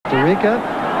Costa Rica,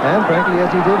 and frankly,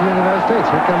 as he did here in the United States.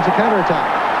 Here comes the counterattack.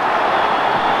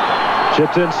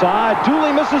 Chipped inside.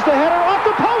 Dooley misses the header off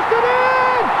the post and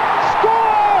in!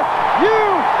 Score!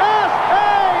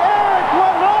 USA! Eric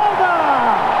Wynalda!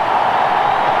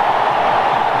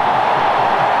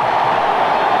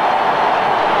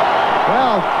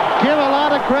 Well, give a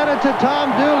lot of credit to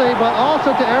Tom Dooley, but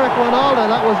also to Eric Wynalda.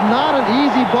 That was not an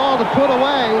easy ball to put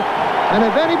away. And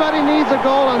if anybody needs a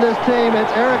goal on this team,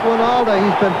 it's Eric Wynalda.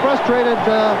 He's been frustrated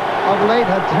of late,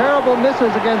 had terrible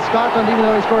misses against Scotland, even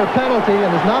though he scored a penalty, and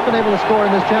has not been able to score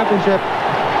in this championship.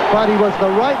 But he was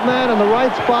the right man in the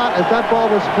right spot as that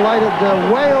ball was flighted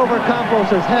way over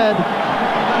Campos' head,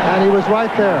 and he was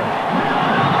right there.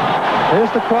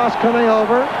 Here's the cross coming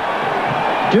over.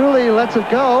 Dooley lets it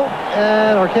go,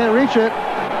 or can't reach it,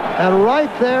 and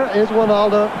right there is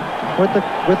Wynalda with the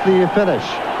finish.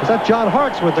 Is that John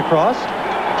Harkes with the cross?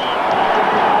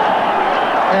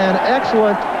 And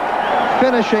excellent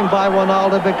finishing by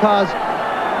Wynalda, because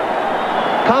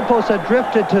Campos had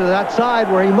drifted to that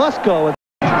side where he must go.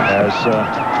 As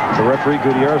the referee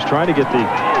Gutierrez trying to get the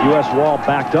U.S. wall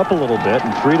backed up a little bit,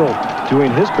 and Friedel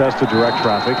doing his best to direct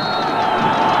traffic.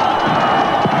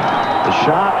 The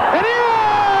shot. And in!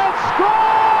 Score!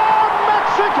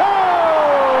 Mexico!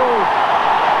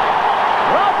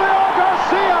 Rafael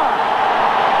Garcia!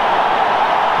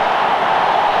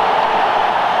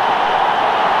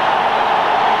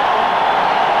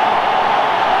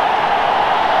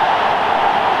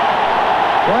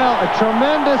 Well, a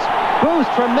tremendous boost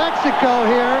from Mexico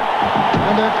here,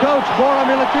 and their coach Bora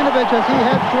Milutinovic, as he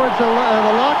heads towards the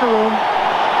locker room,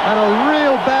 and a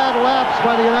real bad lapse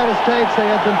by the United States. They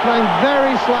had been playing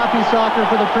very sloppy soccer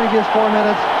for the previous 4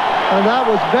 minutes, and that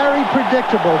was very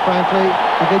predictable, frankly.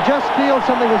 You could just feel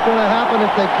something was going to happen if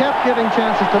they kept giving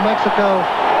chances to Mexico,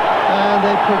 and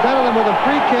they presented them with a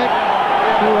free kick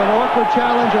through an awkward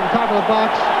challenge at the top of the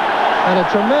box. And a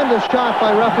tremendous shot by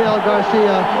Rafael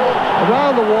Garcia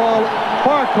around the wall,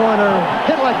 far corner,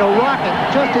 hit like a rocket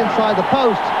just inside the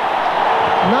post.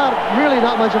 Not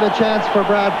much of a chance for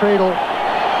Brad Friedel.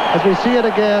 As we see it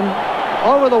again,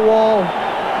 over the wall,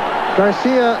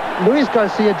 Luis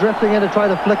Garcia drifting in to try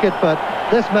to flick it, but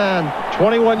this man,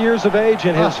 21 years of age,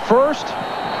 in his first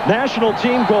national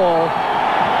team goal,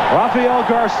 Rafael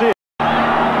Garcia.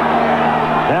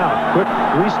 Now, quick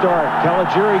restart.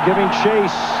 Caligiuri giving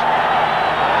chase.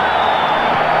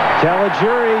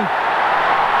 Caligiuri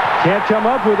can't come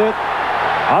up with it.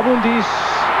 Abundis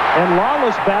and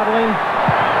Lawless battling.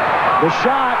 The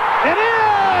shot, and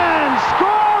in!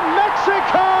 Score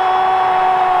Mexico!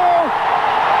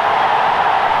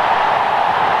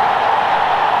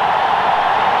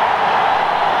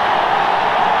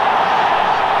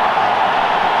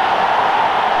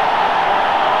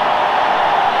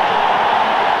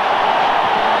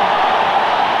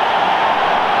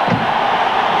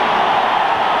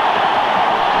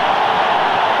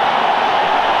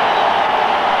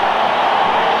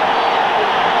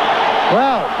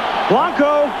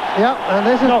 Blanco. Yep, and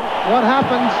this is what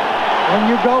happens when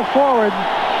you go forward.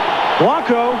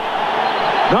 Blanco,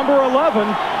 number 11.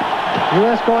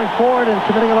 U.S. going forward and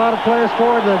committing a lot of players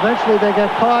forward, and eventually they get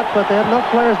caught, but they have enough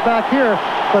players back here.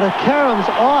 But it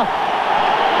caroms off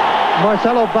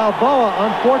Marcelo Balboa,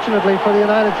 unfortunately for the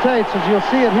United States. As you'll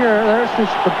see it here, there's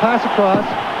the pass across.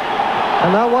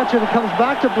 And now watch it, it comes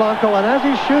back to Blanco, and as he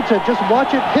shoots it, just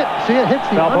watch it hit. See, it hits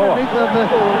the underneath of the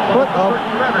foot of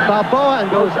Balboa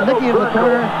and goes nicking in the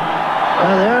corner.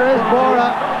 And there is Bora.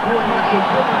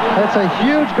 That's a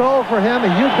huge goal for him,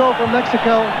 a huge goal for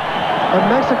Mexico. And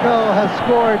Mexico has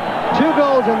scored 2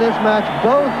 goals in this match,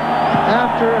 both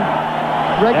after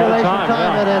regulation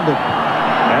time had ended.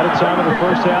 Added time in the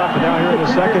first half, and now here in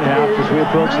the second half as we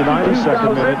approach the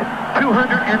 92nd minute.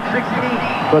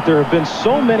 216. But there have been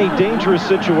so many dangerous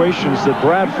situations that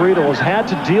Brad Friedel has had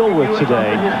to deal with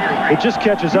today. It just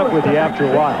catches up with you after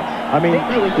a while. I mean,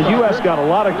 the U.S. got a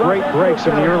lot of great breaks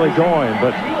in the early going,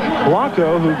 but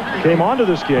Blanco, who came onto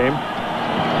this game,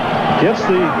 gets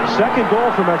the second goal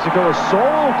for Mexico as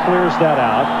Sol clears that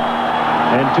out.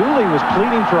 And Dooley was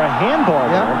pleading for a handball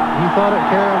there. He thought it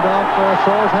carried off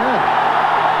Sol's hand.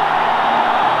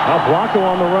 Now Blanco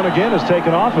on the run again is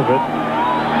taken off of it.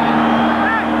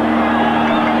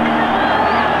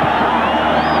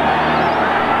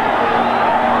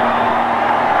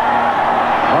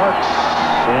 Harkes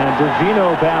and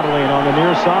Divino battling on the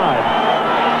near side.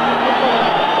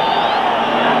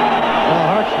 Well,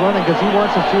 Harkes running because he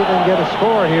wants to see if they can get a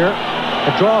score here.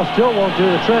 The draw still won't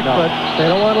do the trick, but they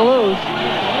don't want to lose.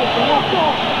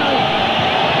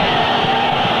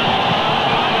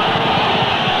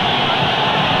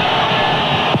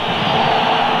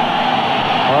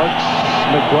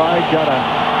 McBride got a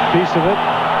piece of it.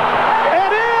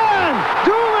 And in!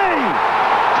 Dooley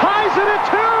ties it at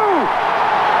 2!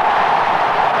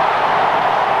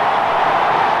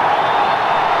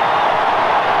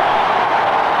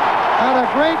 And a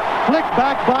great flick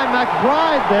back by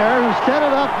McBride there, who set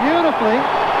it up beautifully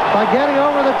by getting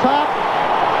over the top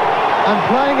and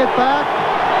playing it back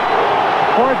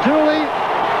for Dooley.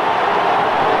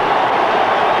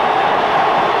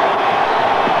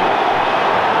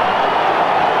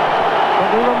 But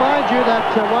we remind you that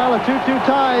while a 2-2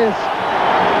 tie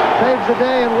saves the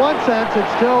day in one sense, it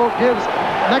still gives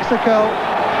Mexico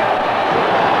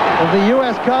the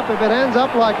U.S. Cup if it ends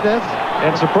up like this.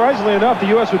 And surprisingly enough, the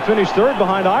U.S. would finish third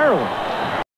behind Ireland.